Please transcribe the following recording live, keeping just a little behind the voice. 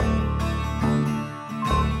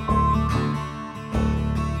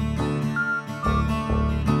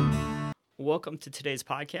welcome to today's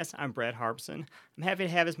podcast. I'm Brad Harbison. I'm happy to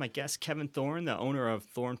have as my guest Kevin Thorn, the owner of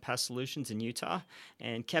Thorn Pest Solutions in Utah.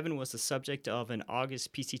 And Kevin was the subject of an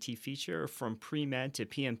August PCT feature from pre-med to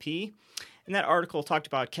PMP. And that article talked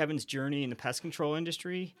about Kevin's journey in the pest control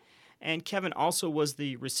industry. And Kevin also was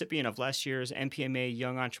the recipient of last year's NPMA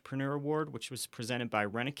Young Entrepreneur Award, which was presented by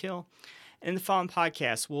Rentokil. And in the following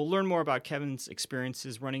podcast, we'll learn more about Kevin's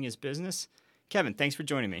experiences running his business. Kevin, thanks for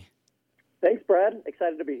joining me. Thanks, Brad.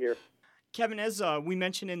 Excited to be here. Kevin, as we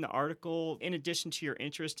mentioned in the article, in addition to your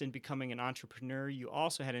interest in becoming an entrepreneur, you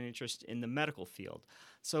also had an interest in the medical field.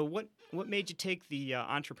 So what made you take the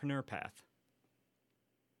entrepreneur path?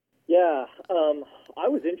 Yeah, I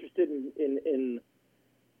was interested in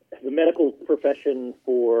the medical profession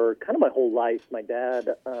for kind of my whole life. My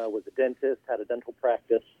dad was a dentist, had a dental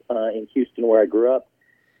practice in Houston where I grew up.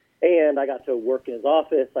 And I got to work in his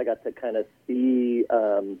office. I got to kind of see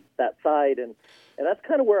that side. And that's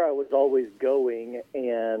kind of where I was always going.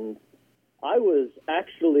 And I was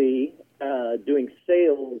actually doing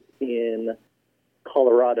sales in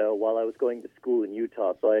Colorado while I was going to school in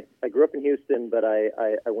Utah. So I grew up in Houston, but I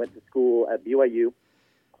went to school at BYU.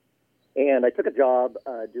 And I took a job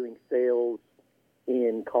doing sales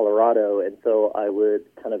in Colorado. And so I would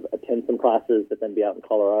kind of attend some classes, but then be out in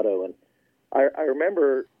Colorado. And I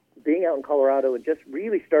remember being out in Colorado and just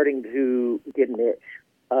really starting to get an itch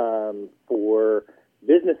for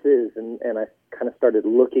businesses, and I kind of started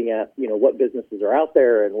looking at, what businesses are out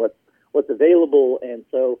there and what's available. And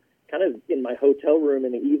so kind of in my hotel room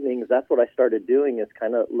in the evenings, that's what I started doing, is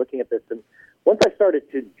kind of looking at this. And once I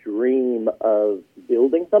started to dream of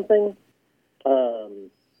building something,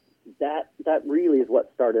 that really is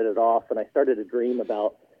what started it off. And I started to dream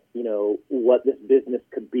about, what this business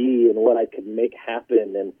could be and what I could make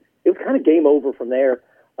happen. And it was kind of game over from there.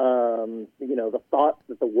 The thought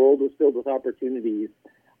that the world was filled with opportunities,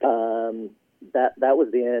 that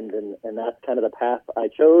was the end. And that's kind of the path I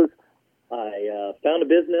chose. I found a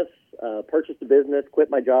business, purchased a business, quit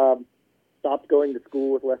my job, stopped going to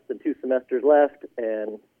school with less than 2 semesters left,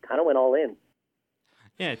 and kind of went all in.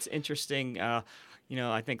 Yeah, it's interesting. I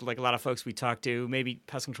think like a lot of folks we talk to, maybe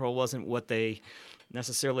pest control wasn't what they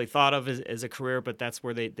necessarily thought of as a career, but that's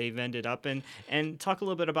where they've ended up in. And talk a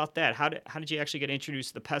little bit about that. How did you actually get introduced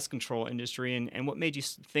to the pest control industry, and what made you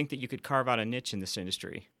think that you could carve out a niche in this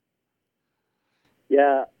industry?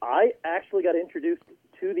 Yeah, I actually got introduced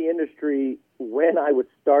to the industry when I was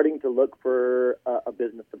starting to look for a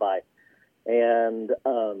business to buy. And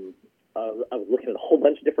I was looking at a whole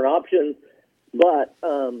bunch of different options, but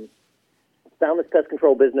found this pest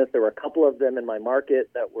control business. There were a couple of them in my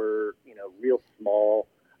market that were, real small,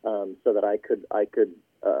 so that I could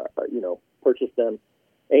purchase them.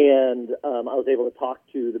 And I was able to talk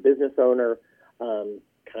to the business owner, kind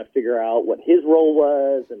of figure out what his role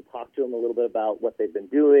was, and talk to him a little bit about what they've been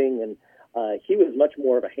doing. And he was much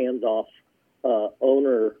more of a hands-off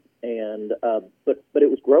owner, and but it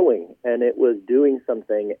was growing, and it was doing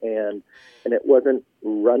something, and it wasn't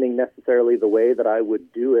running necessarily the way that I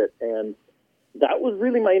would do it. And that was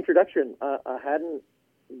really my introduction. I hadn't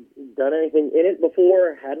done anything in it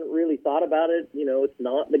before, hadn't really thought about it. It's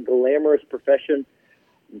not the glamorous profession,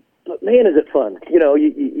 but man, is it fun.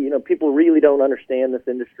 People really don't understand this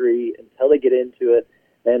industry until they get into it.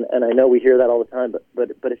 And I know we hear that all the time, but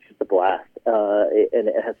it's just a blast. And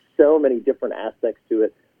it has so many different aspects to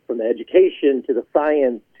it, from the education to the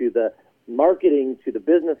science to the marketing to the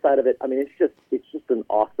business side of it. I mean, it's just an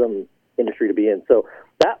awesome industry to be in. So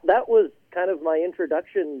that was kind of my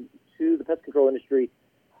introduction to the pest control industry.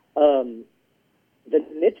 The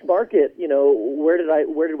niche market,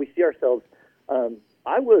 where did we see ourselves?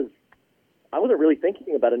 I wasn't really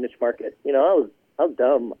thinking about a niche market. I was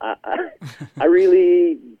dumb. I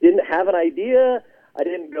really didn't have an idea. I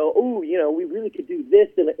didn't go, we really could do this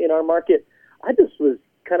in our market. I just was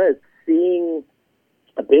kind of seeing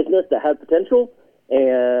a business that had potential,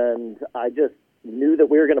 and I just knew that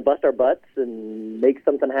we were going to bust our butts and make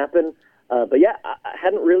something happen. But yeah, I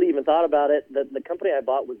hadn't really even thought about it. The company I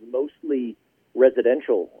bought was mostly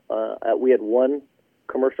residential. We had one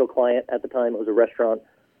commercial client at the time. It was a restaurant.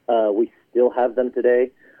 We still have them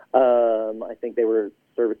today. I think they were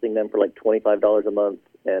servicing them for like $25 a month,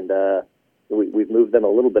 and we've moved them a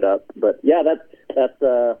little bit up. But yeah,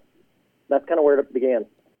 that's kind of where it began.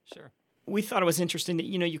 Sure. We thought it was interesting that,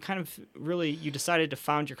 you kind of you decided to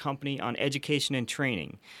found your company on education and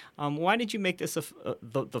training. Why did you make this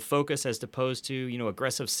the focus as opposed to,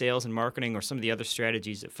 aggressive sales and marketing or some of the other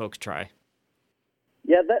strategies that folks try?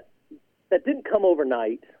 Yeah, that didn't come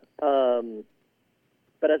overnight.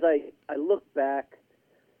 But as I look back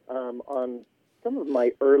on some of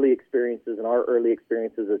my early experiences and our early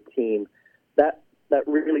experiences as a team, that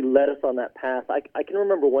really led us on that path. I can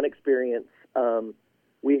remember one experience.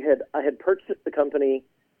 I had purchased the company,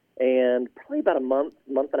 and probably about a month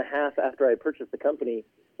and a half after I purchased the company,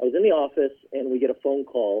 I was in the office and we get a phone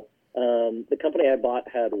call. The company I bought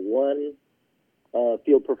had one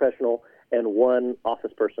field professional and one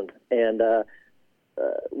office person, and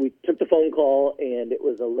we took the phone call, and it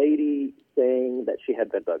was a lady saying that she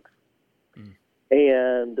had bed bugs.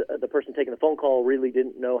 And the person taking the phone call really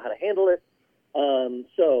didn't know how to handle it.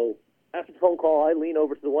 So after the phone call, I lean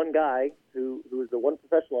over to the one guy who was the one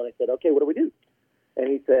professional, and I said, "Okay, what do we do?" And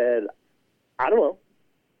he said, "I don't know."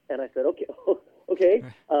 And I said, "Okay, okay."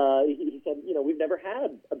 He said, "We've never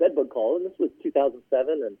had a bed bug call," and this was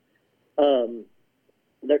 2007, and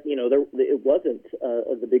it wasn't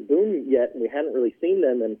the big boom yet, and we hadn't really seen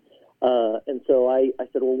them. And so I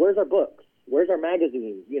said, "Well, where's our books? Where's our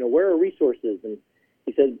magazines? Where are resources?" And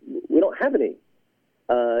he said, "We don't have any."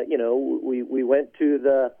 We went to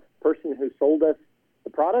the person who sold us the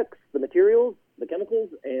products, the materials, the chemicals,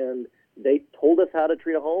 and they told us how to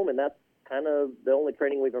treat a home, and that's kind of the only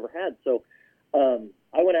training we've ever had. So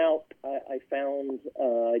I went out,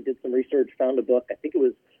 I did some research, found a book. I think it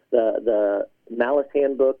was the Malice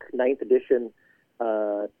Handbook, 9th edition,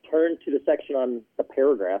 turned to the section on a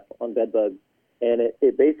paragraph on bed bugs, and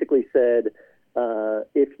it basically said,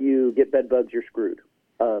 if you get bed bugs, you're screwed.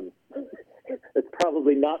 It's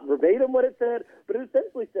probably not verbatim what it said, but it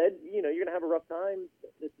essentially said, you're going to have a rough time.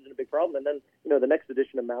 This isn't a big problem. And then, the next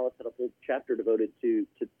edition of Malice had a whole chapter devoted to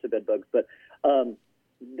bed bugs. But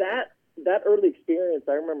that early experience,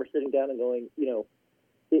 I remember sitting down and going,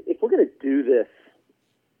 if we're going to do this,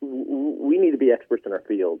 we need to be experts in our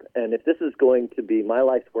field. And if this is going to be my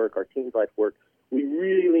life's work, our team's life's work, we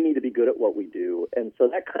really need to be good at what we do. And so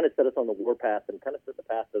that kind of set us on the warpath and kind of set the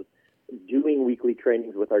path of doing weekly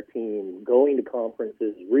trainings with our team, going to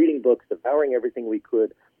conferences, reading books, devouring everything we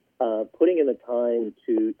could, putting in the time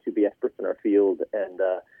to be experts in our field. And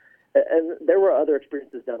there were other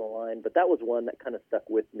experiences down the line, but that was one that kind of stuck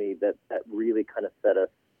with me that really kind of set us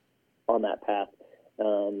on that path.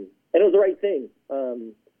 And it was the right thing.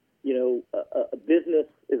 A business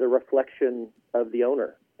is a reflection of the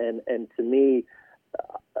owner. And to me,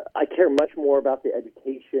 I care much more about the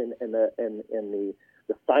education and the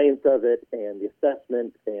science of it and the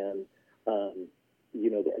assessment and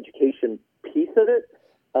the education piece of it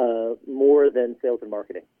more than sales and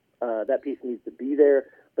marketing. That piece needs to be there,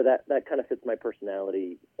 but that kind of fits my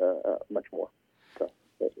personality much more. So,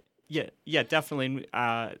 yeah, definitely,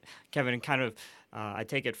 Kevin. And kind of, I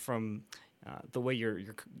take it from the way you're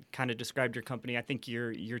kind of described your company. I think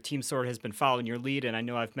your team sort of has been following your lead, and I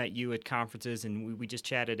know I've met you at conferences, and we just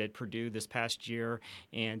chatted at Purdue this past year.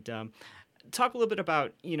 And talk a little bit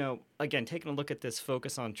about, again, taking a look at this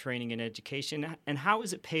focus on training and education, and how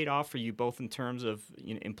has it paid off for you, both in terms of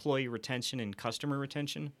employee retention and customer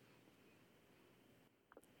retention?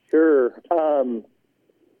 Sure.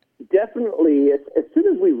 Definitely. As soon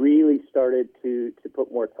as we really started to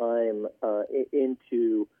put more time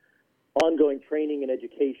into ongoing training and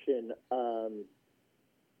education,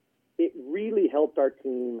 it really helped our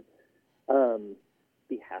team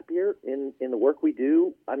be happier in the work we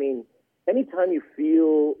do. I mean, anytime you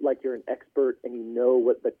feel like you're an expert and you know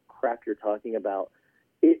what the crap you're talking about,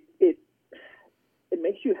 it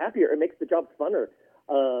makes you happier. It makes the job funner.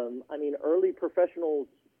 Early professionals,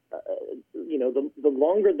 the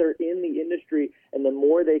longer they're in the industry and the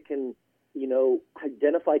more they can,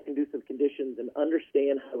 identify conducive conditions and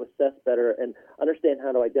understand how to assess better and understand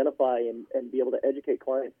how to identify and be able to educate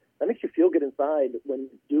clients, that makes you feel good inside when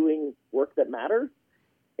doing work that matters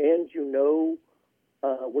and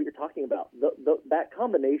what you're talking about. That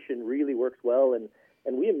combination really works well, and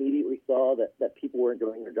we immediately saw that people were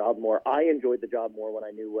enjoying their job more. I enjoyed the job more when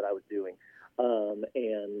I knew what I was doing.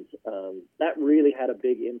 That really had a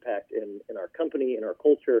big impact in our company, in our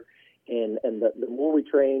culture, and the more we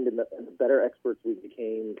trained and the better experts we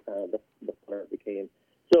became, the funner it became.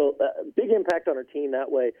 So big impact on our team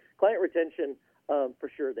that way. Client retention, for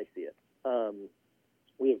sure, they see it.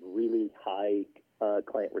 We have really high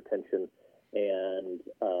client retention, and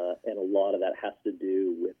a lot of that has to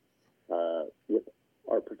do with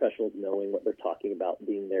our professionals knowing what they're talking about,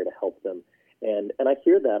 being there to help them. And I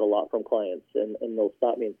hear that a lot from clients, and they'll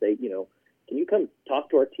stop me and say, can you come talk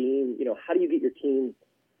to our team? How do you get your team?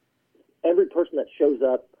 Every person that shows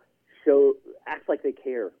up acts like they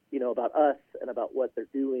care, about us and about what they're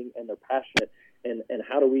doing, and they're passionate. And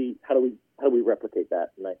how do we replicate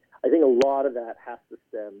that? And I think a lot of that has to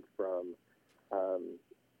stem from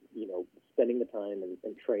spending the time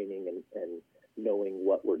and training and knowing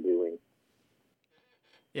what we're doing.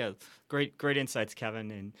 Yeah, great insights,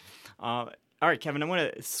 Kevin. And All right, Kevin, I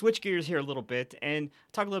want to switch gears here a little bit and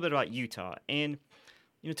talk a little bit about Utah. And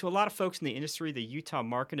to a lot of folks in the industry, the Utah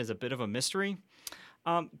market is a bit of a mystery.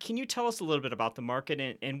 Can you tell us a little bit about the market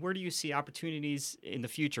and where do you see opportunities in the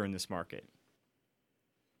future in this market?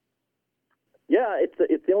 Yeah,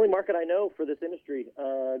 it's the only market I know for this industry.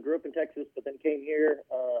 Grew up in Texas, but then came here.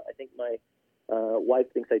 I think my wife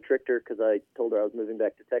thinks I tricked her because I told her I was moving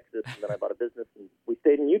back to Texas, and then I bought a business, and we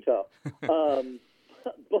stayed in Utah.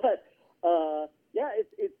 But yeah,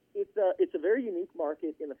 it's a very unique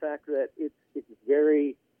market in the fact that it's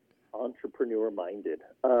very entrepreneur minded,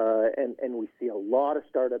 and we see a lot of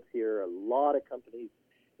startups here, a lot of companies,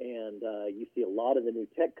 and you see a lot of the new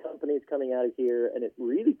tech companies coming out of here, and it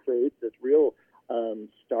really creates this real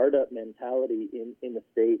startup mentality in the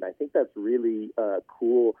state, and I think that's really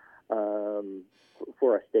cool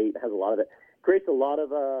for our state. It has a lot of it. Creates a lot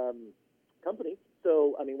of companies.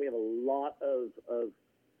 So, I mean, we have a lot of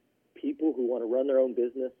people who want to run their own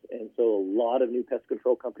business, and so a lot of new pest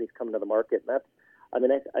control companies coming to the market, and that's, I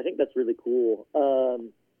mean, I think that's really cool. I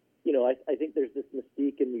think there's this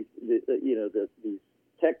mystique in these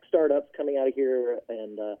tech startups coming out of here,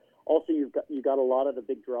 and also you've got a lot of the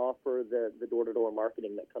big draw for the door-to-door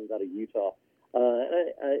marketing that comes out of Utah.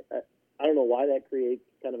 And I don't know why that creates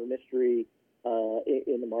kind of a mystery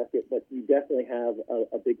in the market, but you definitely have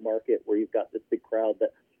a big market where you've got this big crowd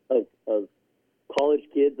of college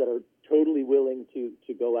kids that are totally willing to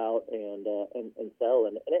go out and sell,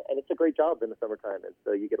 and it's a great job in the summertime, and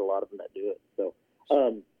so you get a lot of them that do it. So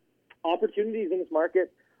opportunities in this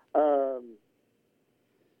market, and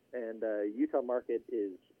Utah market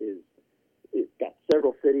is it's got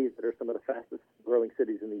several cities that are some of the fastest growing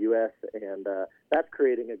cities in the U.S., and that's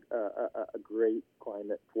creating a great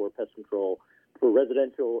climate for pest control, for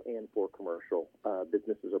residential and for commercial.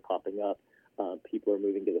 Businesses are popping up. People are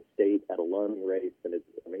moving to the state at alarming rates, and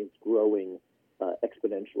it's growing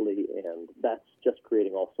exponentially, and that's just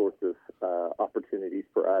creating all sorts of opportunities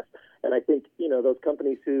for us. And I think, those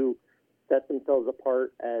companies who set themselves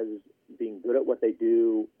apart as being good at what they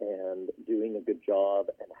do and doing a good job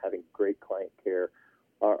and having great client care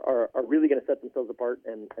are really going to set themselves apart,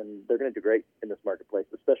 and they're going to do great in this marketplace,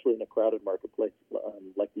 especially in a crowded marketplace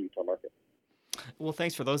like the Utah market. Well,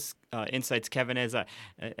 thanks for those insights, Kevin. As I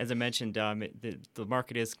mentioned, the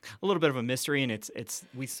market is a little bit of a mystery, and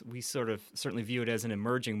we sort of certainly view it as an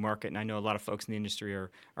emerging market. And I know a lot of folks in the industry are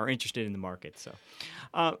interested in the market. So,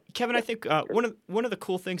 Kevin, I think one of the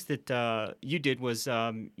cool things that you did was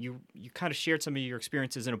you kind of shared some of your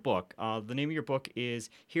experiences in a book. The name of your book is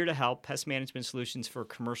 "Here to Help: Pest Management Solutions for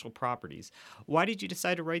Commercial Properties." Why did you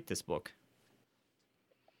decide to write this book?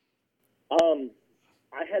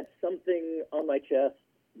 I had something on my chest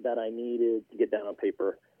that I needed to get down on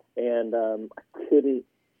paper, and I couldn't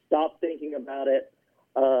stop thinking about it.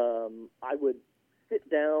 I would sit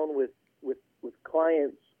down with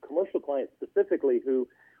clients, commercial clients specifically, who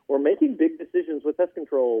were making big decisions with pest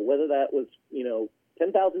control, whether that was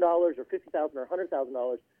 $10,000 or $50,000 or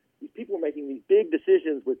 $100,000. These people were making these big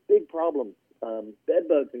decisions with big problems, bed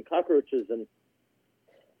bugs and cockroaches, and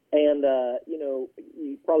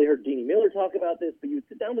you probably heard Jeannie Miller talk about this, but you would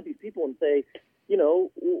sit down with these people and say,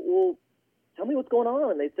 well, tell me what's going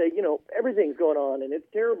on. And they'd say, everything's going on, and it's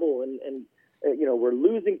terrible, and we're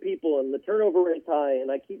losing people, and the turnover rate's high,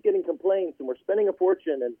 and I keep getting complaints, and we're spending a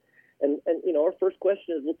fortune, and our first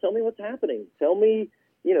question is, well, tell me what's happening. Tell me,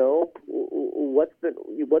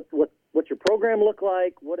 what's your program look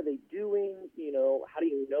like? What are they doing? How do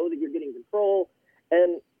you know that you're getting control?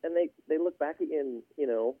 And they look back at you and,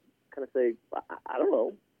 kind of say, I don't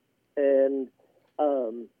know. And,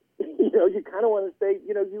 you kind of want to say,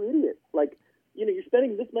 you idiot. Like, you're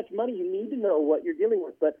spending this much money. You need to know what you're dealing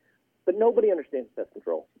with. But nobody understands pest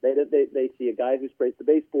control. They see a guy who sprays the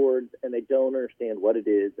baseboards, and they don't understand what it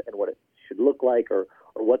is and what it should look like or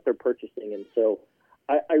what they're purchasing. And so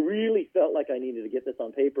I really felt like I needed to get this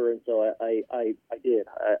on paper, and so I did.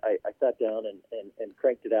 I sat down and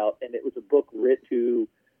cranked it out, and it was a book written to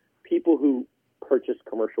people who purchase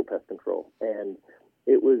commercial pest control, and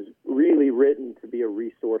it was really written to be a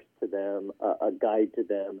resource to them, a guide to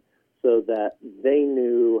them, so that they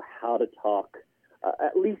knew how to talk,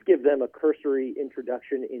 at least give them a cursory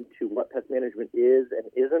introduction into what pest management is and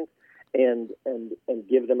isn't, and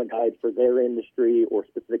give them a guide for their industry or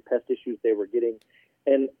specific pest issues they were getting,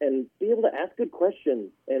 and be able to ask good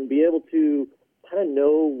questions and be able to kind of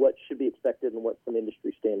know what should be expected and what some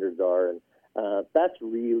industry standards are. And that's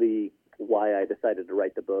really why I decided to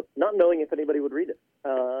write the book, not knowing if anybody would read it.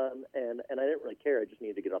 And I didn't really care. I just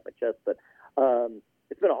needed to get it off my chest. But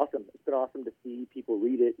it's been awesome. It's been awesome to see people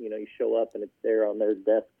read it. You show up and it's there on their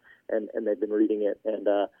desk, and they've been reading it. And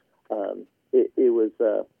it was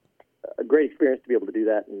a great experience to be able to do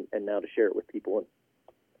that, and now to share it with people. And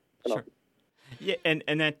Sure. Yeah, and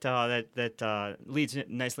that leads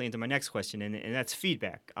nicely into my next question, and that's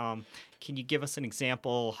feedback. Can you give us an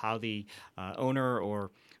example how the owner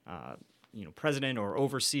or president or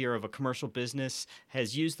overseer of a commercial business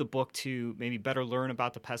has used the book to maybe better learn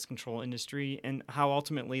about the pest control industry, and how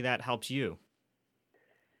ultimately that helps you?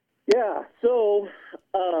 Yeah. So,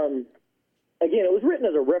 again, it was written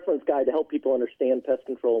as a reference guide to help people understand pest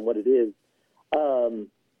control and what it is,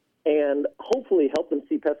 and hopefully help them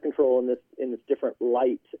see pest control in this different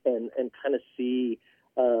light, and kind of see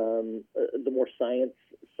the more science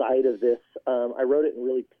side of this. I wrote it in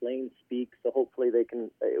really plain speak, so hopefully they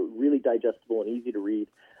can really digestible and easy to read.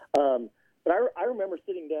 But I remember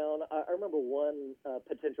sitting down. I remember one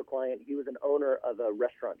potential client. He was an owner of a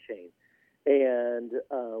restaurant chain, and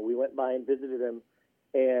we went by and visited him.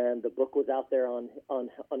 And the book was out there on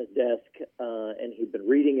his desk, and he'd been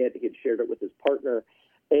reading it. He had shared it with his partner,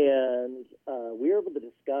 and we were able to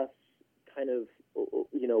discuss kind of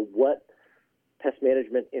what pest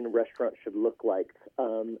management in restaurants should look like.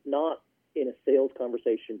 Not in a sales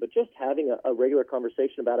conversation, but just having a regular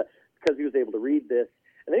conversation about it, because he was able to read this.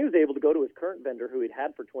 And then he was able to go to his current vendor, who he'd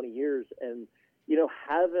had for 20 years, and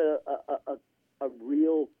have a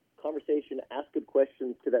real conversation, ask good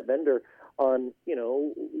questions to that vendor on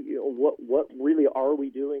what really are we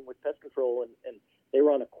doing with pest control. And they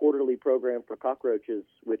were on a quarterly program for cockroaches,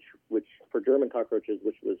 which for German cockroaches,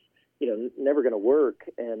 which was never going to work.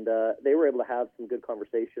 And they were able to have some good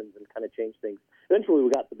conversations and kind of change things. Eventually,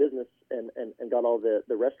 we got the business and got all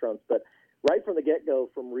the restaurants, but right from the get-go,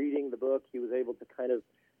 from reading the book, he was able to kind of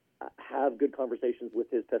have good conversations with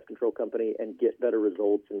his pest control company and get better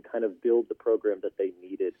results and kind of build the program that they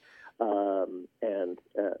needed, and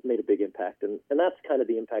made a big impact. And that's kind of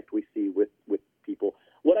the impact we see with people.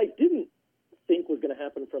 What I didn't think was going to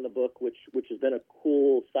happen from the book, which has been a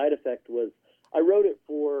cool side effect, was I wrote it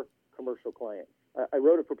for commercial clients. I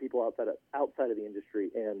wrote it for people outside of the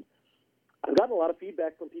industry, and I've gotten a lot of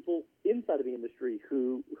feedback from people inside of the industry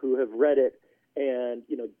who have read it and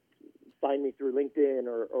find me through LinkedIn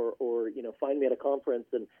or find me at a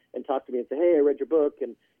conference and talk to me and say, hey, I read your book,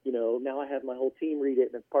 and now I have my whole team read it,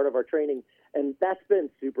 and it's part of our training. And that's been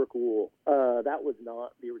super cool. That was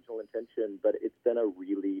not the original intention, but it's been a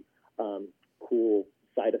really cool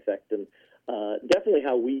side effect, and definitely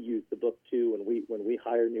how we use the book too. When we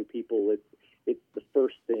hire new people, it's the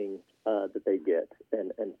first thing that they get,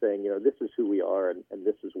 and saying, this is who we are, and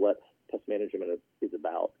this is what pest management is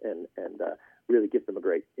about, and really give them a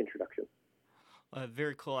great introduction.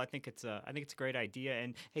 Very cool. I think it's a great idea.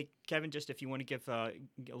 And hey, Kevin, just if you want to give a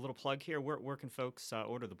little plug here, where can folks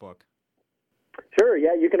order the book? Sure.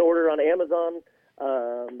 Yeah, you can order it on Amazon.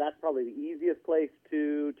 That's probably the easiest place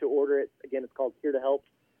to order it. Again, it's called Here to Help,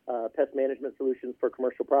 Pest Management Solutions for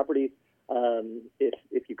Commercial Properties.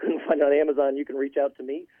 If you couldn't find it on Amazon, you can reach out to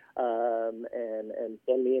me and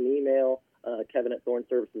send me an email,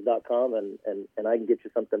 kevin@thornservices.com, and I can get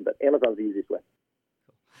you something. But Amazon's the easiest way.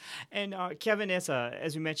 And Kevin,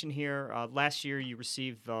 as we mentioned here, last year you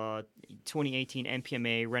received the 2018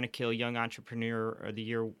 NPMA Rent-A-Kill Young Entrepreneur of the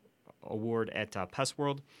Year Award at Pest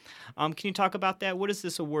World. Can you talk about that? What does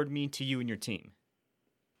this award mean to you and your team?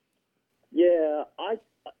 Yeah,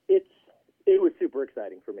 it was super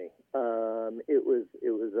exciting for me. It was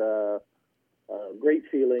a great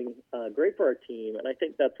feeling, great for our team, and I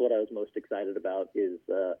think that's what I was most excited about. Is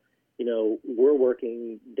we're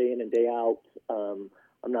working day in and day out.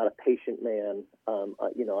 I'm not a patient man.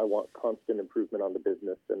 I want constant improvement on the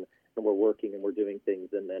business, and we're working and we're doing things.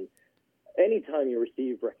 And then anytime you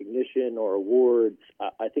receive recognition or awards,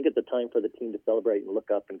 I think it's a time for the team to celebrate and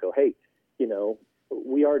look up and go, hey,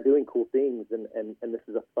 we are doing cool things, and this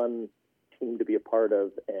is a fun team to be a part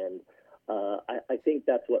of. And I think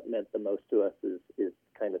that's what meant the most to us is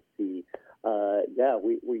kind of see, we're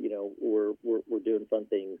doing fun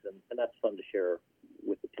things, and that's fun to share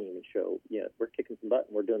with the team and show, we're kicking some butt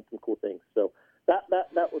and we're doing some cool things. So that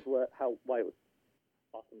was why it was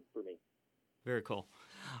awesome for me. Very cool.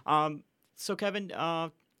 So Kevin,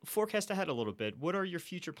 forecast ahead a little bit. What are your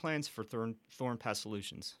future plans for Thorn Pest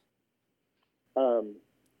Solutions?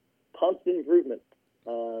 Constant improvement.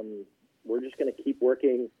 We're just going to keep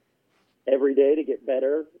working every day to get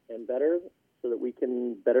better and better so that we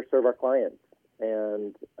can better serve our clients.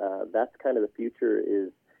 And that's kind of the future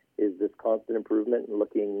is this constant improvement and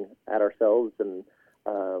looking at ourselves and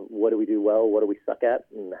what do we do well, what do we suck at,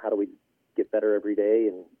 and how do we get better every day.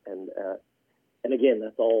 And again,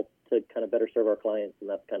 that's all to kind of better serve our clients, and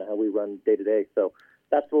that's kind of how we run day to day. So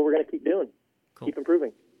that's what we're going to keep doing, Keep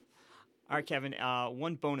improving. All right, Kevin.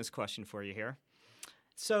 One bonus question for you here.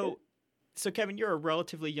 So, Kevin, you're a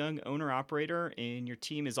relatively young owner operator, and your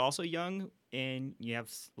team is also young, and you have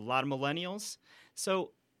a lot of millennials.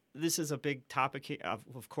 So, this is a big topic,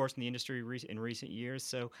 of course, in the industry in recent years.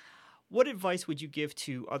 So, what advice would you give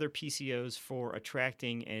to other PCOs for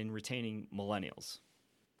attracting and retaining millennials?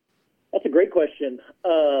 That's a great question.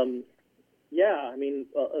 Yeah, I mean,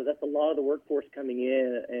 that's a lot of the workforce coming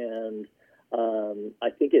in, and I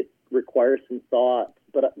think it requires some thought.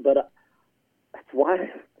 But that's why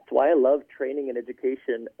I love training and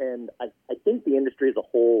education, and I think the industry as a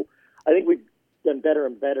whole, I think we've done better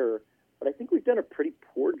and better, but I think we've done a pretty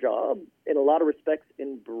poor job in a lot of respects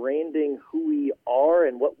in branding who we are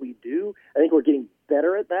and what we do. I think we're getting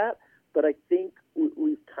better at that, but I think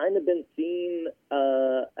we've kind of been seen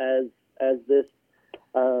as this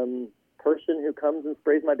person who comes and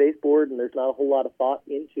sprays my baseboard, and there's not a whole lot of thought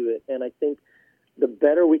into it. And I think the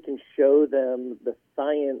better we can show them the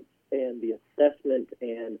science and the assessment,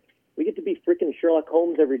 and we get to be freaking Sherlock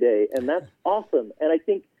Holmes every day, and that's awesome. And I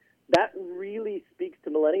think that really speaks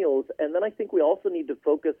to millennials. And then I think we also need to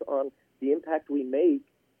focus on the impact we make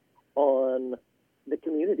on the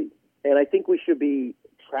community. And I think we should be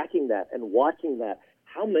tracking that and watching that.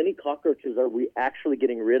 How many cockroaches are we actually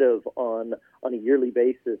getting rid of on a yearly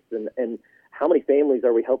basis? And how many families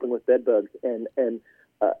are we helping with bed bugs? And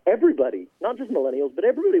everybody, not just millennials, but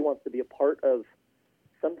everybody wants to be a part of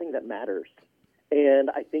something that matters. And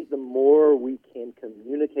I think the more we can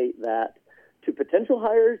communicate that to potential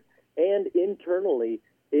hires and internally,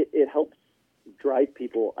 it helps drive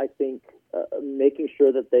people. I think making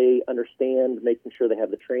sure that they understand, making sure they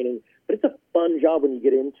have the training. But it's a fun job when you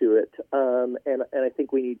get into it. And I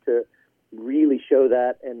think we need to really show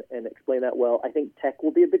that and explain that well. I think tech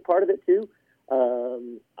will be a big part of it too.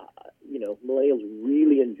 Millennials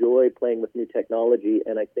really enjoy playing with new technology,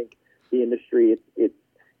 and I think the industry it's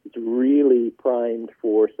really primed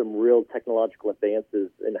for some real technological advances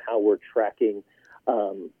in how we're tracking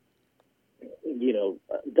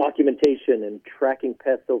documentation and tracking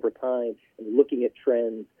pests over time and looking at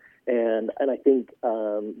trends. And I think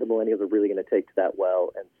the millennials are really going to take to that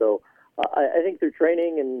well. And so I think through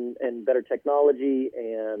training and better technology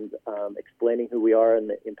and explaining who we are and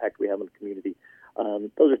the impact we have on the community,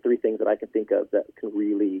 those are three things that I can think of that can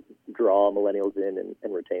really draw millennials in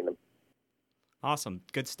and retain them. Awesome.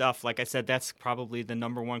 Good stuff. Like I said, that's probably the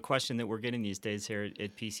number one question that we're getting these days here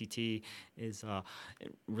at PCT is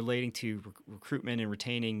relating to recruitment and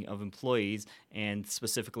retaining of employees, and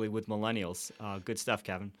specifically with millennials. Good stuff,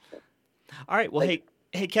 Kevin. All right. Well, hey,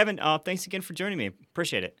 Kevin, thanks again for joining me.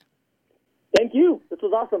 Appreciate it. Thank you. This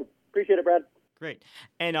was awesome. Appreciate it, Brad. Great.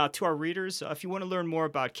 And to our readers, if you want to learn more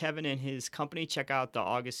about Kevin and his company, check out the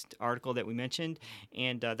August article that we mentioned.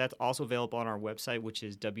 And that's also available on our website, which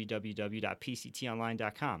is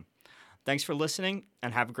www.pctonline.com. Thanks for listening,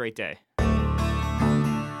 and have a great day.